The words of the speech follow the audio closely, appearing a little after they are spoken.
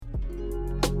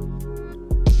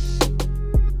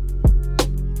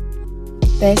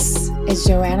This is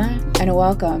Joanna, and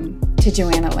welcome to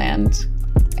Joanna Land,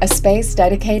 a space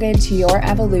dedicated to your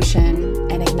evolution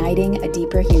and igniting a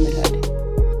deeper humanhood.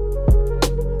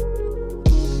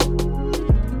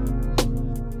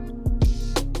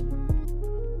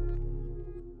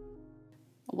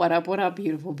 What up,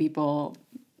 beautiful people?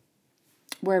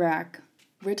 We're back.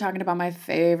 We're talking about my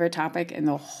favorite topic in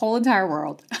the whole entire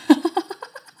world.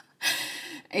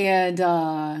 And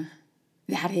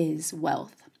that is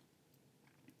wealth.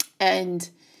 And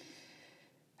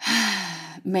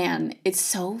man, it's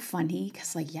so funny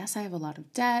because yes, I have a lot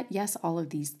of debt. Yes, all of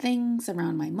these things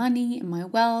around my money and my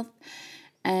wealth.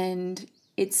 And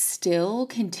it still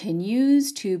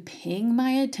continues to ping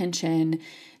my attention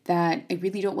that I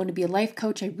really don't want to be a life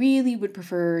coach. I really would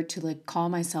prefer to call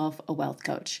myself a wealth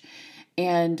coach.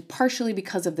 And partially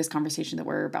because of this conversation that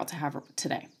we're about to have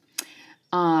today.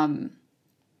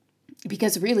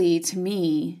 Because really, to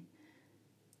me,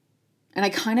 and I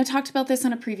kind of talked about this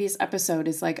on a previous episode,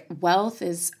 is wealth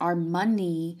is our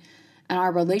money, and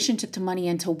our relationship to money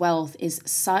and to wealth is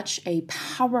such a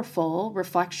powerful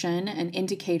reflection and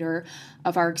indicator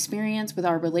of our experience with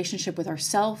our relationship with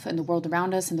ourselves and the world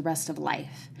around us and the rest of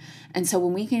life. And so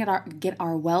when we can get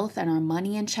our wealth and our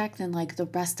money in check, then the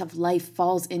rest of life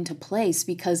falls into place,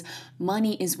 because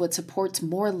money is what supports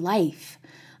more life.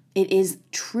 It is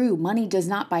true. Money does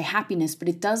not buy happiness, but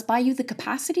it does buy you the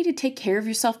capacity to take care of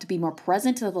yourself, to be more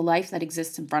present to the life that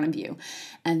exists in front of you.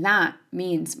 And that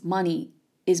means money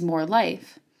is more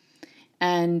life.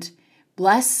 And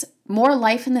more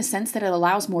life in the sense that it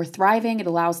allows more thriving, it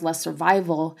allows less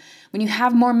survival. When you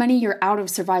have more money, you're out of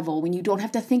survival. When you don't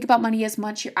have to think about money as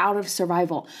much, you're out of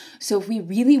survival. So if we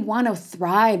really want to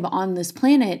thrive on this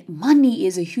planet, money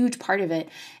is a huge part of it.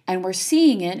 And we're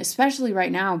seeing it, especially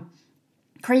right now.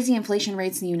 Crazy inflation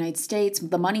rates in the United States,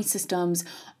 the money systems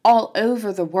all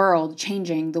over the world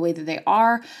changing the way that they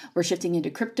are. We're shifting into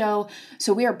crypto.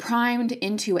 So we are primed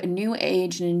into a new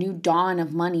age and a new dawn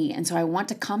of money. And so I want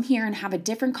to come here and have a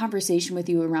different conversation with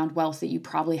you around wealth that you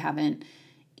probably haven't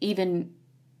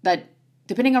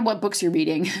depending on what books you're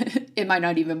reading, it might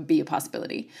not even be a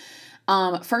possibility.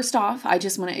 First off, I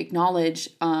just want to acknowledge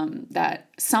that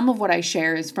some of what I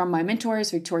share is from my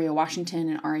mentors, Victoria Washington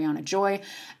and Ariana Joy,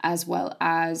 as well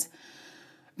as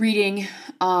reading.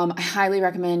 I highly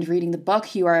recommend reading the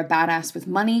book, You Are a Badass with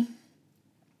Money,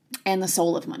 and The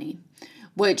Soul of Money,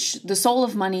 which The Soul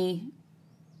of Money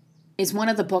is one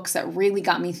of the books that really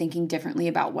got me thinking differently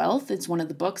about wealth. It's one of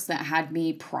the books that had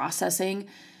me processing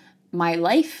my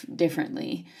life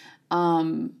differently.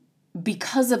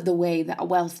 Because of the way that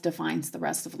wealth defines the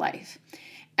rest of life.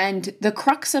 And the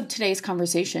crux of today's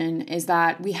conversation is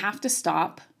that we have to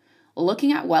stop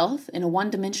looking at wealth in a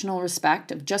one-dimensional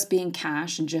respect of just being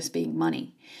cash and just being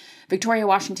money. Victoria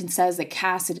Washington says that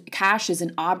cash is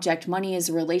an object, money is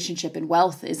a relationship, and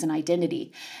wealth is an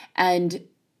identity. And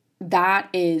that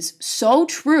is so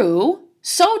true,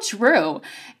 so true.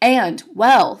 And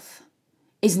wealth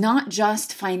is not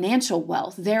just financial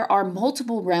wealth. There are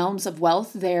multiple realms of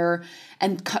wealth there.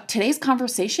 And today's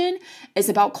conversation is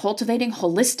about cultivating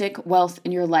holistic wealth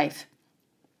in your life.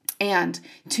 And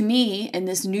to me, in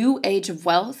this new age of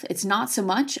wealth, it's not so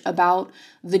much about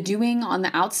the doing on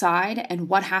the outside and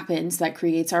what happens that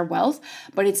creates our wealth,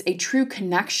 but it's a true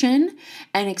connection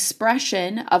and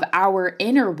expression of our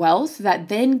inner wealth that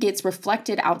then gets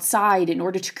reflected outside in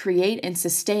order to create and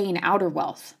sustain outer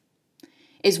wealth.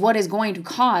 Is what is going to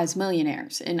cause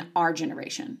millionaires in our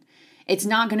generation. It's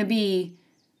not going to be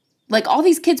all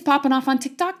these kids popping off on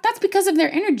TikTok. That's because of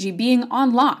their energy being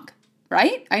on lock,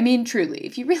 right? I mean, truly,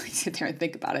 if you really sit there and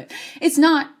think about it,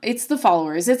 it's the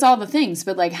followers, it's all the things.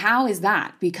 But how is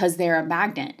that? Because they're a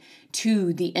magnet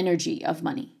to the energy of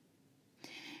money.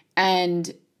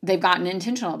 And they've gotten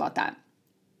intentional about that.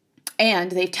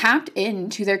 And they've tapped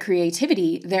into their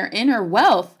creativity, their inner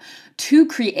wealth, to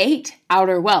create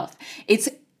outer wealth. It's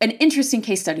an interesting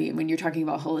case study when you're talking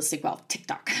about holistic wealth,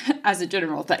 TikTok, as a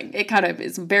general thing. It kind of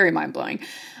is very mind-blowing.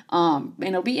 And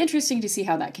it'll be interesting to see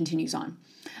how that continues on.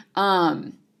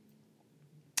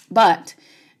 But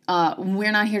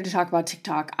we're not here to talk about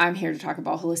TikTok. I'm here to talk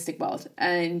about holistic wealth.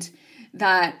 And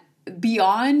that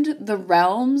beyond the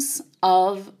realms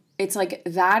of,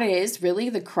 that is really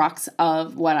the crux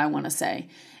of what I want to say,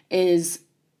 is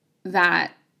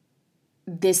that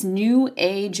this new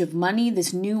age of money,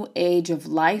 this new age of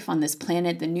life on this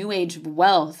planet, the new age of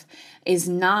wealth is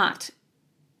not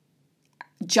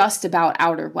just about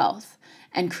outer wealth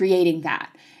and creating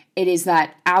that. It is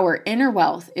that our inner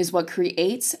wealth is what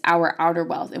creates our outer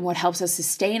wealth and what helps us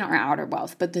sustain our outer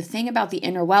wealth. But the thing about the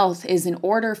inner wealth is, in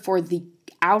order for the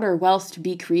outer wealth to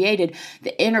be created,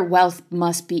 the inner wealth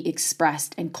must be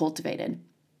expressed and cultivated.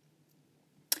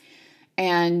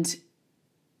 And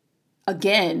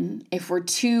again, if we're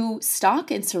too stuck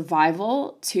in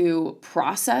survival to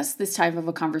process this type of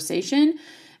a conversation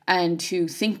and to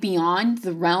think beyond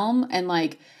the realm, and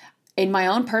like in my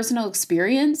own personal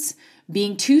experience,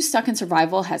 being too stuck in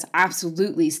survival has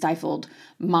absolutely stifled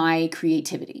my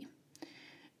creativity.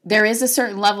 There is a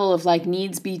certain level of like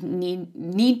need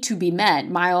to be met.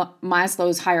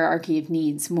 Maslow's hierarchy of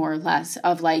needs, more or less,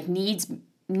 of like needs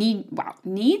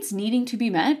needing to be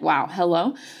met. Wow,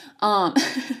 hello.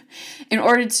 In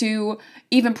order to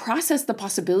even process the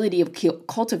possibility of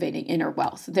cultivating inner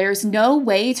wealth. There's no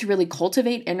way to really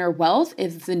cultivate inner wealth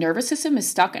if the nervous system is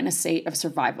stuck in a state of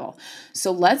survival.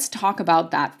 So let's talk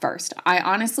about that first. I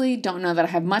honestly don't know that I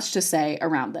have much to say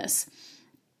around this.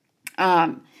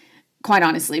 Quite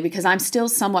honestly, because I'm still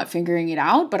somewhat figuring it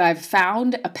out, but I've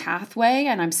found a pathway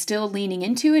and I'm still leaning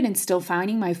into it and still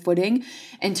finding my footing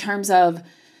in terms of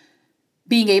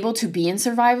being able to be in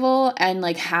survival and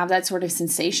like have that sort of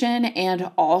sensation, and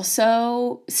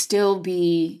also still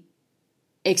be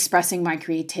expressing my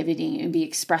creativity and be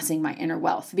expressing my inner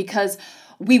wealth, because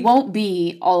we won't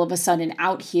be all of a sudden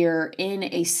out here in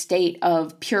a state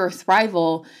of pure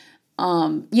thrival.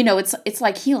 It's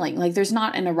like healing. Like there's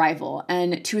not an arrival.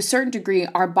 And to a certain degree,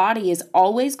 our body is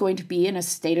always going to be in a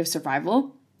state of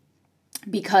survival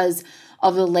because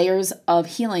of the layers of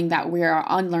healing that we are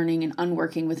unlearning and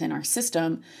unworking within our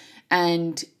system.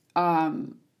 And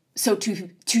so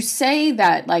to say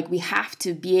that like we have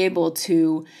to be able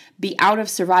to be out of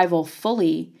survival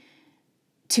fully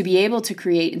to be able to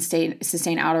create and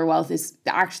sustain outer wealth is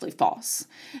actually false.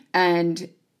 And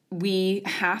we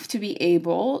have to be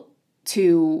able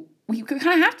to, we kind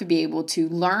of have to be able to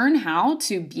learn how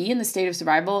to be in the state of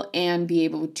survival and be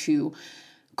able to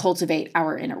cultivate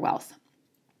our inner wealth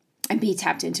and be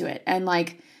tapped into it. And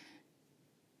like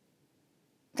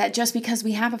that, just because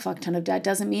we have a fuck ton of debt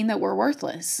doesn't mean that we're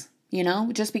worthless.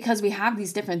 Just because we have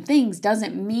these different things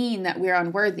doesn't mean that we're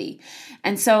unworthy.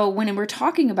 And so when we're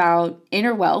talking about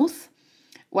inner wealth,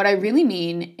 what I really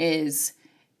mean is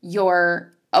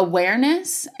your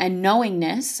awareness and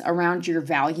knowingness around your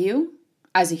value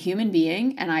as a human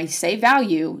being. And I say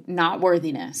value, not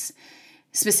worthiness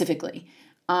specifically.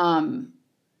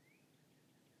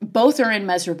 Both are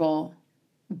immeasurable,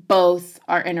 both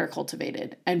are inner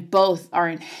cultivated, and both are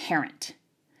inherent.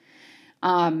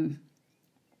 But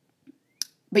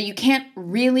you can't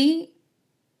really,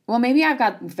 well, maybe I've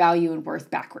got value and worth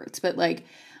backwards, but like,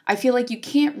 I feel like you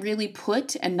can't really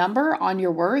put a number on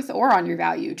your worth or on your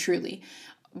value, truly,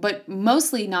 but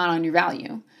mostly not on your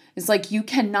value. It's like you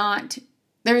cannot,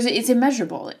 it's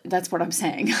immeasurable. That's what I'm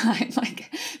saying.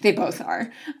 Like they both are.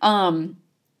 And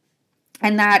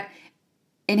that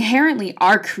inherently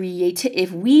are creative.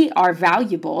 If we are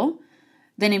valuable,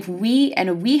 then if we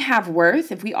have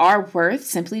worth, if we are worth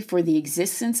simply for the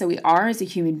existence that we are as a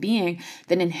human being,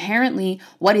 then inherently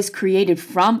what is created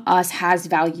from us has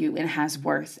value and has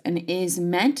worth and is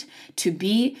meant to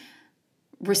be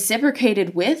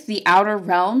reciprocated with the outer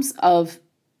realms of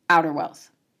outer wealth,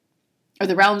 or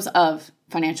the realms of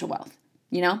financial wealth,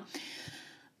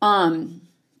 and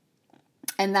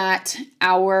that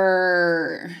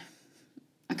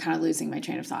I'm kind of losing my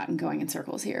train of thought and going in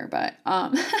circles here, but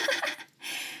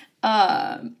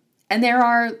and there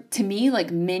are, to me,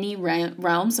 like many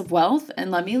realms of wealth.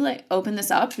 And let me open this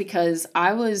up, because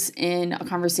I was in a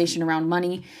conversation around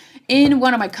money in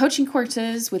one of my coaching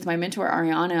courses with my mentor,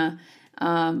 Ariana,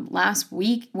 last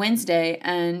week, Wednesday.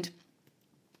 And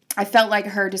I felt like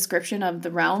her description of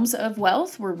the realms of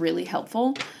wealth were really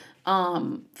helpful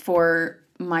for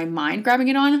my mind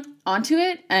grabbing onto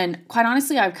it. And quite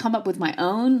honestly, I've come up with my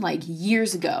own like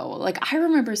years ago. Like I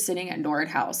remember sitting at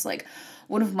Nordhaus, like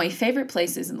one of my favorite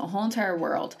places in the whole entire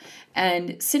world,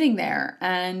 and sitting there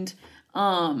and,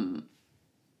 hello,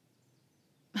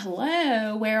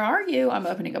 where are you? I'm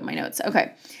opening up my notes.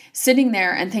 Okay. Sitting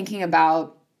there and thinking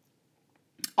about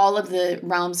all of the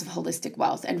realms of holistic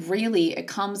wealth. And really it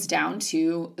comes down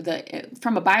to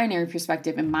from a binary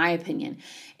perspective, in my opinion,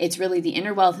 it's really the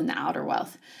inner wealth and the outer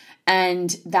wealth.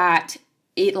 And that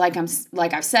it, like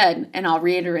I've said, and I'll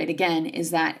reiterate again,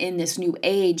 is that in this new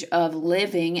age of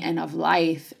living and of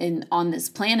life on this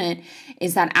planet,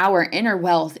 is that our inner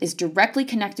wealth is directly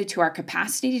connected to our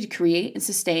capacity to create and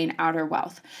sustain outer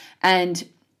wealth. And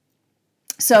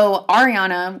so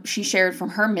Ariana, she shared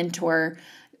from her mentor,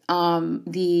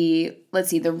 the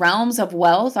realms of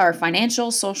wealth are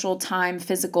financial, social, time,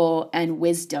 physical, and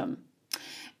wisdom.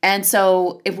 And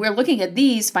so if we're looking at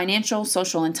these, financial,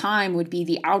 social, and time would be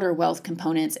the outer wealth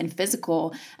components, and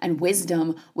physical and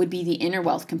wisdom would be the inner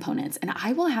wealth components. And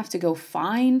I will have to go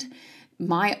find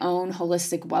my own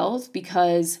holistic wealth,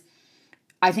 because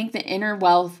I think the inner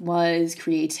wealth was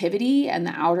creativity and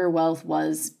the outer wealth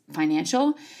was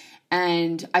financial.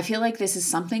 And I feel like this is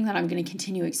something that I'm going to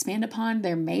continue to expand upon.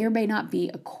 There may or may not be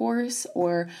a course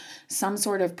or some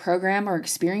sort of program or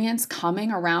experience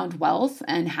coming around wealth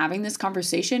and having this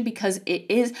conversation, because it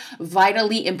is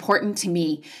vitally important to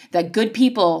me that good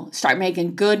people start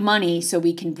making good money so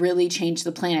we can really change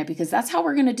the planet, because that's how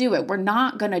we're going to do it. We're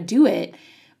not going to do it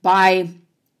by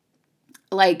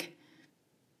yeah.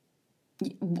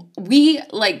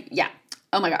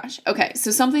 Oh my gosh. Okay. So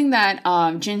something that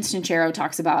Jen Sincero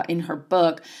talks about in her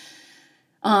book,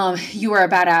 You Are a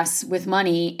Badass with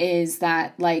Money, is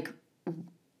that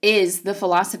is the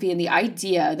philosophy and the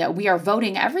idea that we are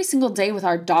voting every single day with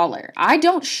our dollar. I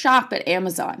don't shop at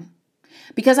Amazon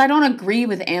because I don't agree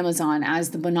with Amazon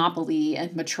as the monopoly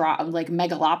and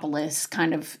megalopolis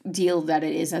kind of deal that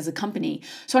it is as a company.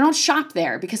 So I don't shop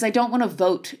there because I don't want to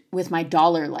vote with my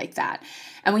dollar like that.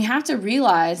 And we have to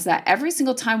realize that every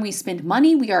single time we spend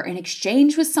money, we are in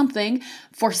exchange with something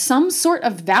for some sort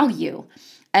of value.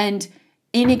 And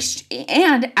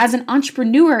as an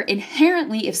entrepreneur,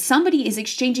 inherently, if somebody is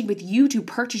exchanging with you to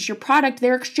purchase your product,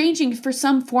 they're exchanging for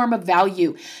some form of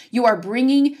value. You are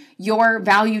bringing your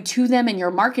value to them, and your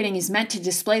marketing is meant to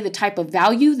display the type of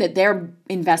value that they're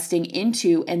investing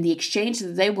into and the exchange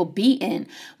that they will be in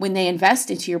when they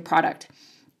invest into your product.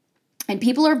 And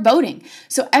people are voting.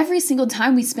 So every single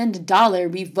time we spend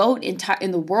 $1, we vote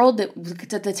in the world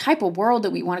the type of world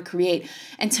that we want to create.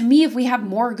 And to me, if we have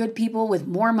more good people with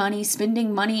more money,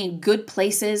 spending money in good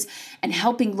places and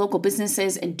helping local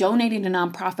businesses and donating to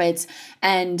nonprofits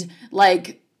and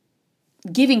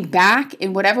giving back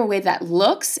in whatever way that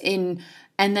looks and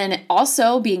then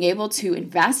also being able to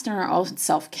invest in our own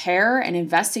self-care and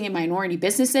investing in minority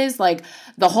businesses,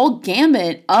 the whole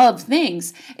gamut of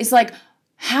things is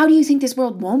how do you think this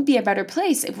world won't be a better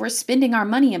place if we're spending our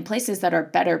money in places that are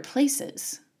better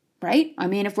places, right? I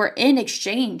mean, if we're in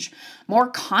exchange more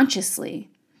consciously,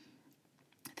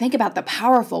 think about the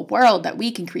powerful world that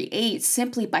we can create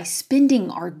simply by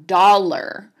spending our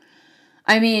dollar.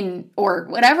 I mean, or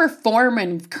whatever form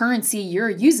and currency you're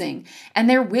using. And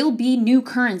there will be new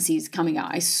currencies coming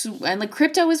out. And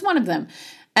crypto is one of them.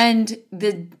 And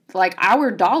our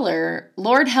dollar,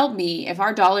 Lord help me if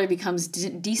our dollar becomes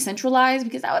decentralized,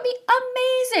 because that would be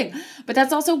amazing. But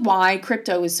that's also why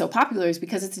crypto is so popular, is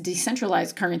because it's a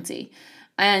decentralized currency.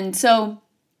 And so,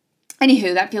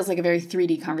 anywho, that feels like a very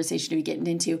 3D conversation to be getting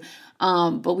into.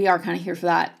 But we are kind of here for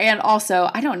that. And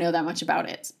also, I don't know that much about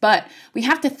it, but we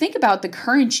have to think about the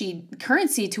currency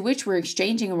to which we're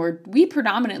exchanging. We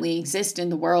predominantly exist in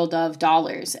the world of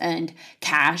dollars and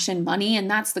cash and money,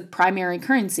 and that's the primary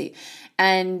currency.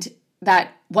 And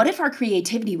what if our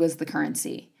creativity was the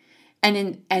currency?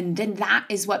 And then that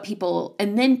is what people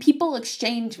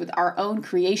exchange with our own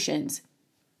creations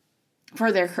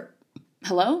for their,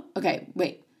 hello? Okay,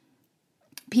 wait.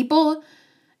 People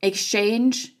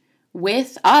exchange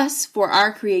with us for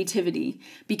our creativity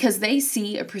because they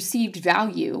see a perceived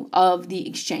value of the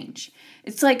exchange.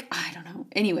 It's I don't know.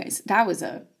 Anyways, that was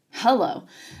a hello.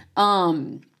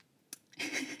 I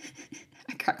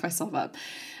cracked myself up.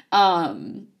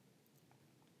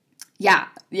 Yeah.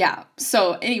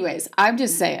 So anyways, I'm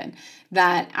just saying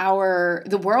that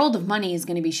the world of money is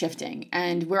going to be shifting,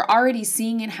 and we're already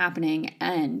seeing it happening.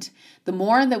 And the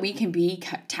more that we can be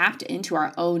tapped into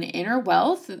our own inner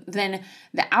wealth, then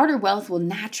the outer wealth will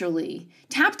naturally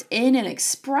tapped in and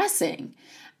expressing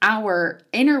our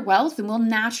inner wealth, and we'll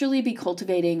naturally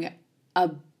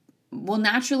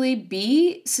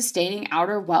be sustaining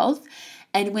outer wealth.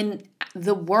 And when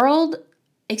the world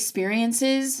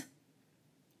experiences,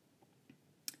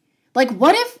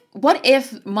 what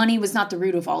if money was not the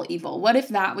root of all evil? What if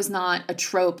that was not a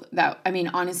trope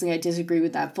honestly, I disagree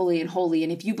with that fully and wholly.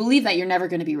 And if you believe that, you're never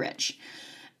going to be rich.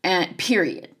 And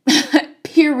period.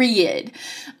 Period.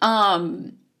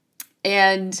 And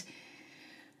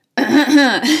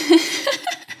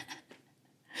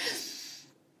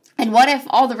And what if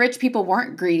all the rich people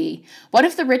weren't greedy? What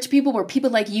if the rich people were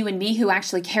people like you and me who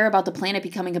actually care about the planet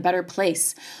becoming a better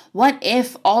place? What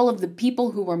if all of the people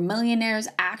who were millionaires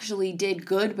actually did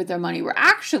good with their money, were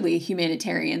actually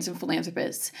humanitarians and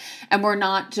philanthropists, and were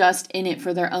not just in it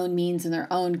for their own means and their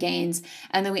own gains,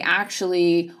 and then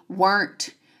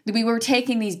we were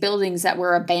taking these buildings that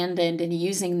were abandoned and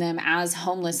using them as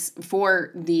homeless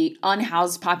for the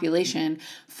unhoused population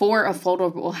for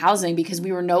affordable housing, because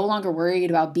we were no longer worried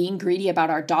about being greedy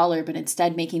about our dollar, but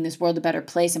instead making this world a better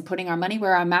place and putting our money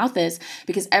where our mouth is,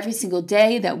 because every single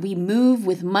day that we move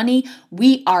with money,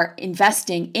 we are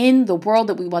investing in the world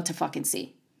that we want to fucking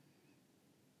see.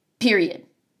 Period.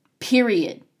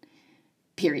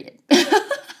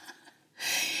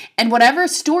 And whatever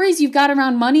stories you've got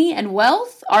around money and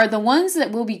wealth are the ones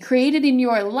that will be created in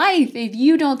your life. If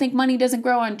you don't think money doesn't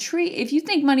grow on trees, if you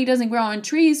think money doesn't grow on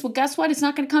trees, well, guess what? It's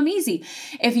not going to come easy.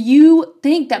 If you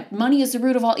think that money is the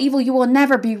root of all evil, you will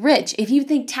never be rich. If you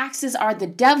think taxes are the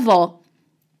devil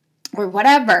or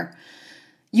whatever,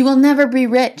 you will never be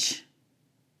rich.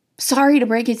 Sorry to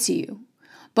break it to you.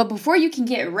 But before you can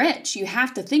get rich, you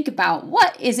have to think about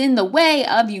what is in the way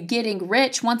of you getting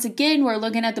rich. Once again, we're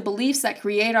looking at the beliefs that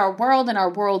create our world and our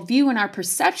worldview and our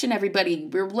perception, everybody.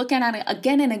 We're looking at it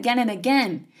again and again and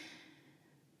again.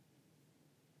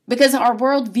 Because our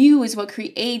worldview is what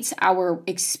creates our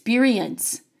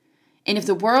experience. And if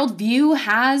the worldview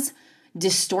has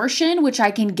distortion, which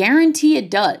I can guarantee it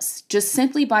does, just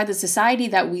simply by the society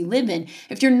that we live in.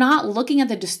 If you're not looking at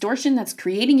the distortion that's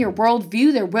creating your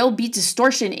worldview, there will be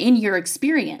distortion in your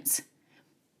experience.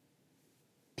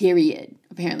 Period.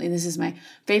 Apparently, this is my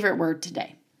favorite word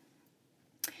today.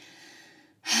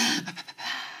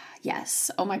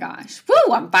 Yes. Oh my gosh.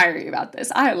 Woo, I'm fiery about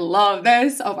this. I love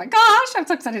this. Oh my gosh. I'm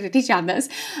so excited to teach you on this.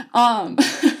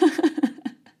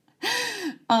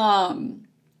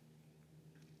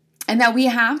 And that we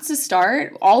have to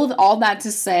start, all that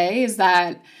to say is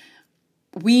that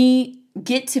we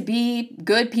get to be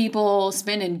good people,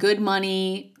 spending good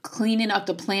money, cleaning up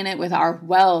the planet with our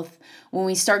wealth when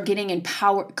we start getting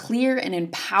clear and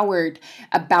empowered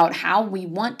about how we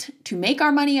want to make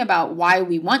our money, about why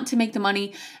we want to make the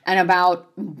money, and about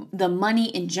the money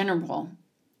in general.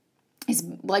 It's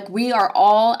like we are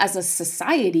all, as a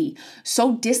society,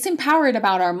 so disempowered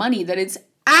about our money that it's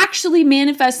actually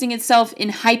manifesting itself in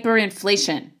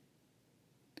hyperinflation.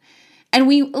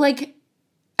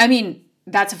 And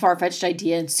that's a far-fetched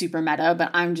idea and super meta, but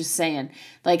I'm just saying,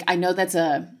 I know it's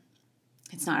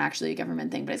not actually a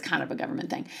government thing, but it's kind of a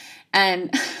government thing.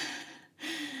 And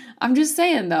I'm just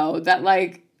saying, though, that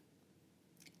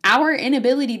our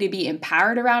inability to be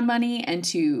empowered around money and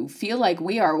to feel like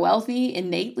we are wealthy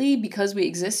innately because we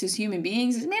exist as human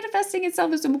beings is manifesting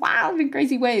itself in some wild and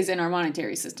crazy ways in our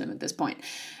monetary system at this point.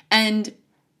 And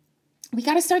we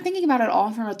got to start thinking about it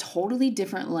all from a totally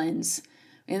different lens.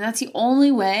 And that's the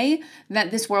only way that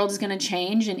this world is going to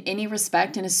change in any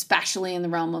respect, and especially in the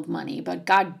realm of money. But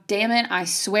God damn it, I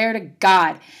swear to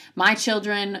God, my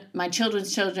children, my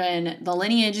children's children, the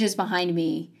lineages behind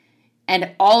me,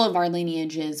 and all of our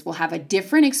lineages will have a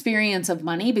different experience of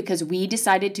money because we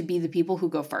decided to be the people who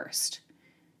go first.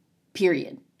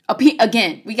 Period.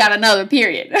 Again, we got another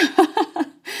period.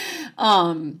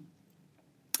 And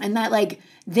that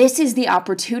this is the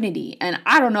opportunity. And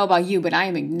I don't know about you, but I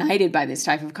am ignited by this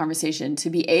type of conversation to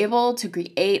be able to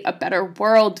create a better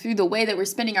world through the way that we're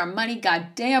spending our money. God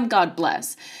damn, God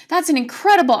bless. That's an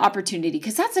incredible opportunity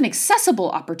because that's an accessible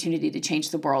opportunity to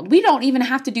change the world. We don't even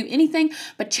have to do anything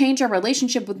but change our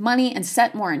relationship with money and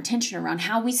set more intention around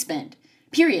how we spend.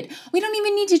 Period. We don't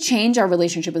even need to change our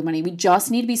relationship with money. We just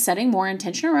need to be setting more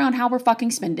intention around how we're fucking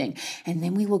spending. And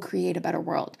then we will create a better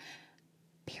world.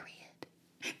 Period.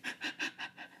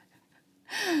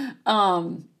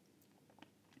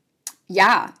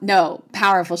 Yeah, no,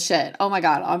 powerful shit. Oh my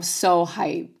God, I'm so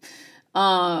hyped.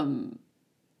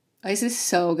 This is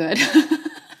so good.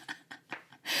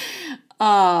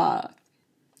 And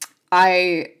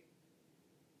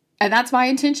that's my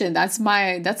intention. That's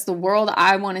the world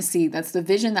I want to see. That's the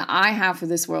vision that I have for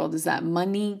this world, is that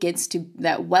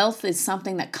that wealth is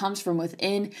something that comes from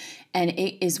within, and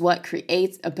it is what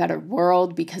creates a better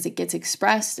world because it gets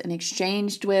expressed and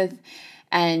exchanged with,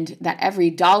 and that every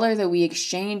dollar that we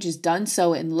exchange is done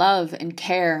so in love and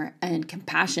care and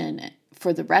compassion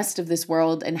for the rest of this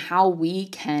world, and how we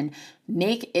can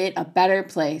make it a better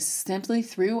place simply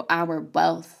through our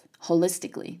wealth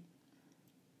holistically.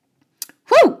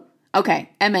 Whew! Okay,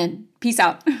 amen. Peace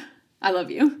out. I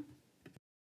love you.